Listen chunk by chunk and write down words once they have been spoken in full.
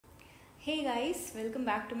Hey guys, welcome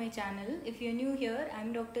back to my channel. If you're new here,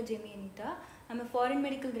 I'm Dr. Jamie Anita. I'm a foreign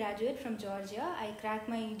medical graduate from Georgia. I cracked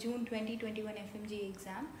my June 2021 FMG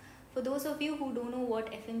exam. For those of you who don't know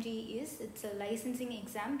what FMG is, it's a licensing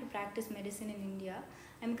exam to practice medicine in India.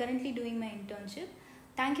 I'm currently doing my internship.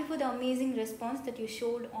 Thank you for the amazing response that you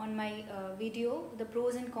showed on my video, the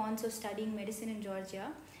pros and cons of studying medicine in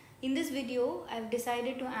Georgia. In this video, I've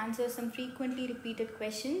decided to answer some frequently repeated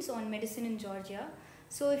questions on medicine in Georgia.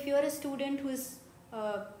 So if you're a student who is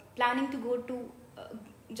planning to go to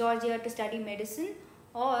Georgia to study medicine,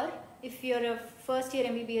 or if you're a first year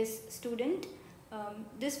MBBS student,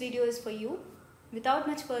 this video is for you. Without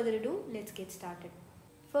much further ado, let's get started.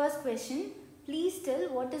 First question, please tell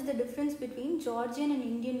what is the difference between Georgian and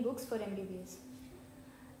Indian books for MBBS?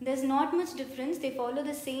 There's not much difference. They follow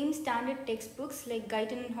the same standard textbooks like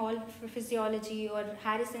Guyton and Hall for physiology or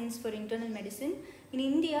Harrison's for internal medicine. In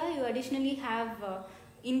India, you additionally have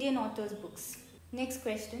Indian authors' books. Next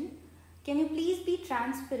question. Can you please be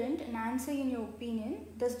transparent and answer in your opinion,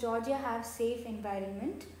 does Georgia have safe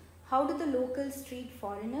environment? How do the locals treat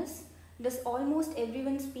foreigners? Does almost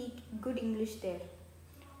everyone speak good English there?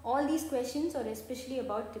 All these questions are especially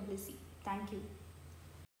about Tbilisi. Thank you.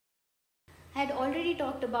 I had already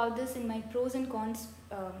talked about this in my pros and cons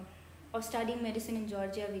of studying medicine in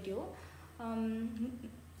Georgia video.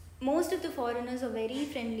 Most of the foreigners are very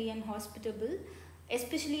friendly and hospitable,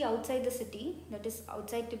 especially outside the city, that is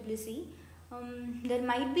outside Tbilisi. There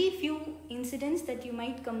might be few incidents that you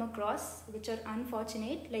might come across which are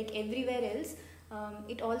unfortunate, like everywhere else.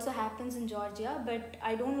 It also happens in Georgia, but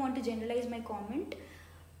I don't want to generalize my comment.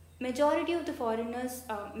 Majority of the foreigners,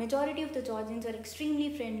 majority of the Georgians are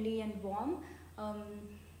extremely friendly and warm.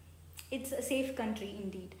 It's a safe country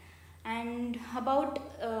indeed. And about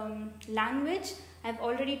language, I've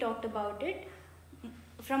already talked about it.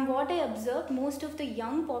 From what I observed, most of the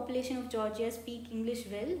young population of Georgia speak English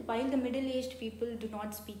well, while the middle-aged people do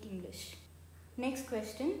not speak English. Next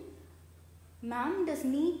question. Ma'am, does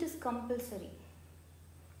NEET is compulsory?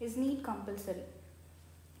 Is NEET compulsory?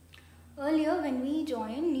 Earlier, when we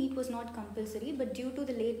joined, NEET was not compulsory, but due to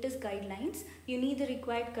the latest guidelines, you need the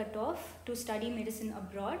required cutoff to study medicine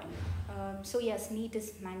abroad. So yes, NEET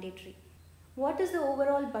is mandatory. What is the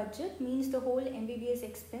overall budget? Means the whole MBBS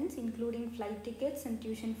expense, including flight tickets and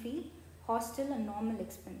tuition fee, hostel and normal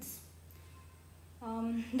expense.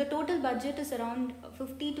 The total budget is around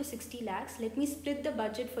 50 to 60 lakhs. Let me split the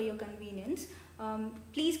budget for your convenience.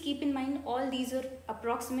 Please keep in mind all these are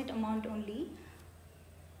approximate amount only.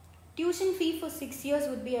 Tuition fee for 6 years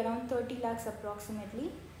would be around 30 lakhs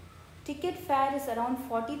approximately. Ticket fare is around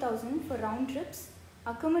 40,000 for round trips.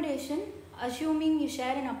 Accommodation, assuming you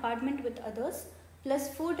share an apartment with others,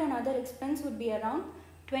 plus food and other expense would be around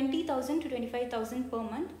 20,000 to 25,000 per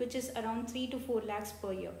month, which is around 3 to 4 lakhs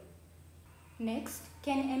per year. Next,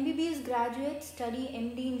 can MBBS graduates study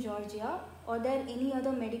MD in Georgia, or are there any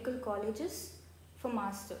other medical colleges for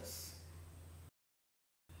masters?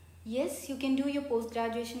 Yes, you can do your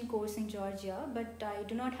post-graduation course in Georgia, but I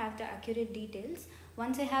do not have the accurate details.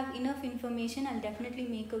 Once I have enough information, I'll definitely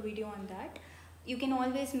make a video on that. You can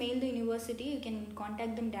always mail the university, you can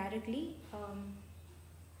contact them directly.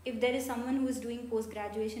 If there is someone who is doing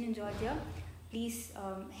post-graduation in Georgia, please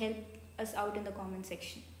help us out in the comment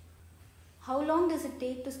section. How long does it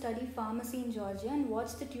take to study pharmacy in Georgia, and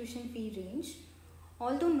what's the tuition fee range?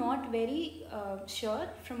 Although not very sure,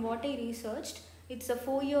 from what I researched, it's a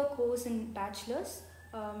 4-year course in bachelor's.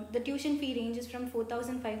 The tuition fee ranges from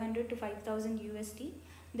 4,500 to 5,000 USD.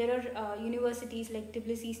 There are universities like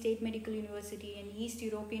Tbilisi State Medical University and East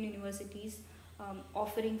European universities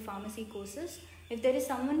offering pharmacy courses. If there is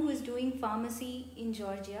someone who is doing pharmacy in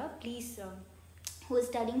Georgia, please, who is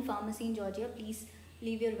studying pharmacy in Georgia, please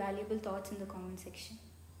leave your valuable thoughts in the comment section.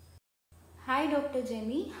 Hi Dr.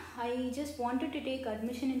 Jamie, I just wanted to take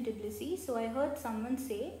admission in Tbilisi, so I heard someone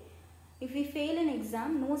say, if we fail an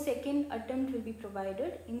exam, no second attempt will be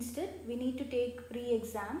provided. Instead, we need to take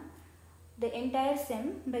re-exam the entire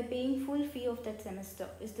SEM by paying full fee of that semester.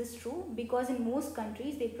 Is this true? Because in most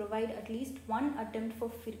countries, they provide at least one attempt for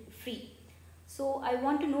free. So I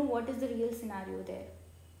want to know what is the real scenario there.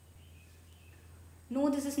 No,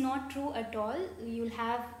 this is not true at all. You'll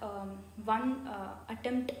have one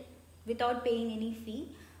attempt without paying any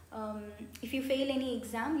fee. If you fail any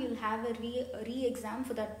exam, you'll have a re-exam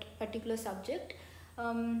for that particular subject.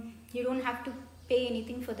 You don't have to pay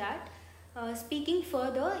anything for that. Speaking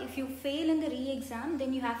further, if you fail in the re-exam,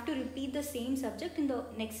 then you have to repeat the same subject in the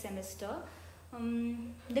next semester.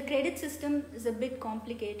 The credit system is a bit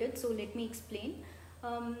complicated, so let me explain.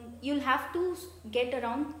 You'll have to get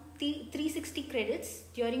around 360 credits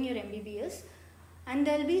during your MBBS, and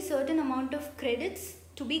there will be certain amount of credits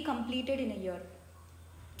to be completed in a year.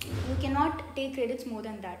 You cannot take credits more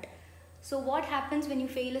than that. So what happens when you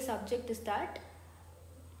fail a subject is that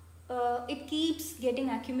it keeps getting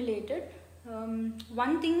accumulated.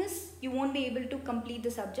 One thing is you won't be able to complete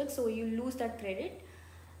the subject, so you lose that credit.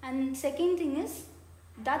 And second thing is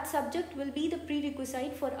that subject will be the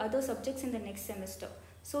prerequisite for other subjects in the next semester.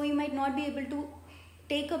 So you might not be able to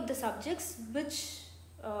take up the subjects which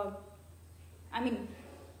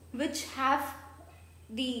have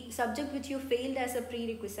the subject which you failed as a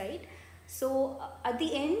prerequisite. So at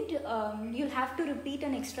the end, you'll have to repeat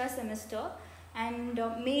an extra semester, and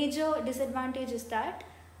major disadvantage is that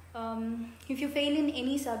if you fail in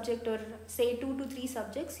any subject, or say 2 to 3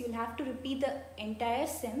 subjects, you'll have to repeat the entire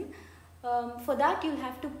sem. For that, you'll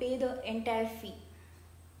have to pay the entire fee.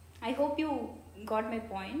 I hope you got my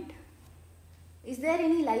point. Is there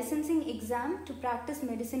any licensing exam to practice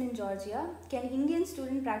medicine in Georgia? Can Indian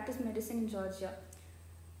student practice medicine in Georgia?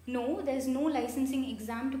 No, there is no licensing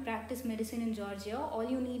exam to practice medicine in Georgia. All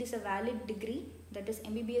you need is a valid degree, that is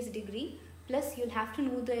MBBS degree, plus you'll have to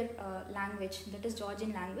know their language, that is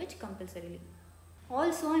Georgian language, compulsorily.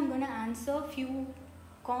 Also, I'm going to answer few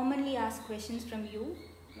commonly asked questions from you.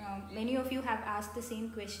 Many of you have asked the same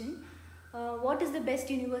question. What is the best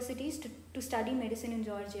universities to study medicine in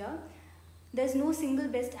Georgia? There's no single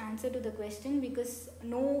best answer to the question, because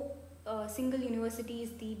no single university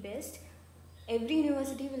is the best. Every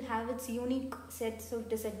university will have its unique sets of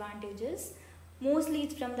disadvantages. Mostly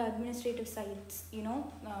it's from the administrative sides,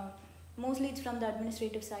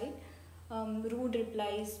 rude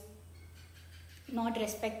replies, not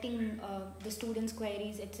respecting the students'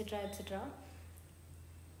 queries, etc., etc.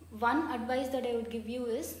 One advice that I would give you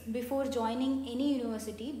is, before joining any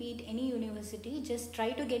university, be it any university, just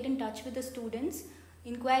try to get in touch with the students,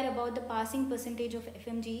 inquire about the passing percentage of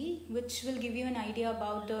FMGE, which will give you an idea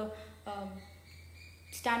about the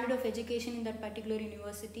standard of education in that particular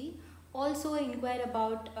university. Also inquire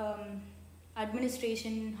about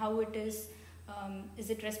administration, how it is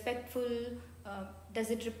it respectful,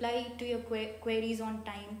 does it reply to your queries on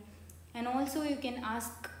time, and also you can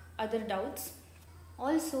ask other doubts.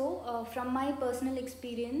 Also, from my personal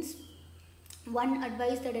experience, one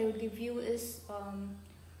advice that I would give you is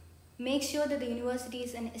make sure that the university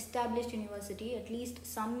is an established university, at least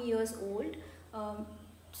some years old.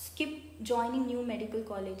 Skip joining new medical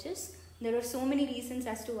colleges. There are so many reasons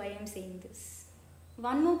as to why I'm saying this.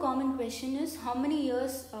 One more common question is, how many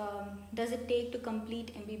years does it take to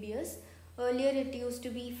complete MBBS? Earlier it used to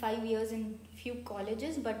be 5 years in few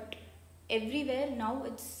colleges, but everywhere now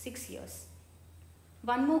it's 6 years.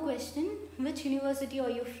 One more question, which university are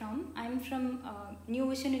you from? I'm from New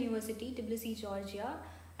Vision University, Tbilisi, Georgia.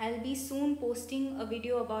 I'll be soon posting a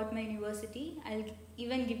video about my university. I'll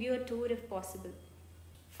even give you a tour if possible.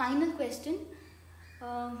 Final question,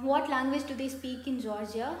 what language do they speak in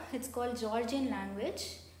Georgia? It's called Georgian language,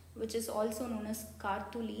 which is also known as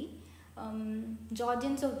Kartuli.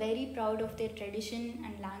 Georgians are very proud of their tradition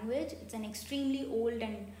and language. It's an extremely old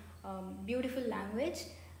and beautiful language.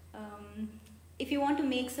 If you want to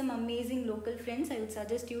make some amazing local friends, I would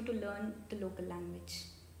suggest you to learn the local language.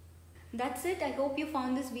 That's it. I hope you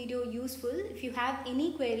found this video useful. If you have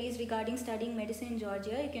any queries regarding studying medicine in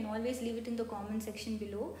Georgia, you can always leave it in the comment section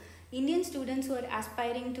below. Indian students who are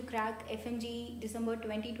aspiring to crack FMG December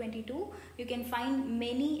 2022, you can find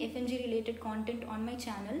many FMG related content on my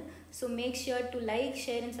channel. So make sure to like,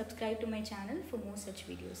 share and subscribe to my channel for more such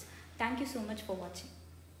videos. Thank you so much for watching.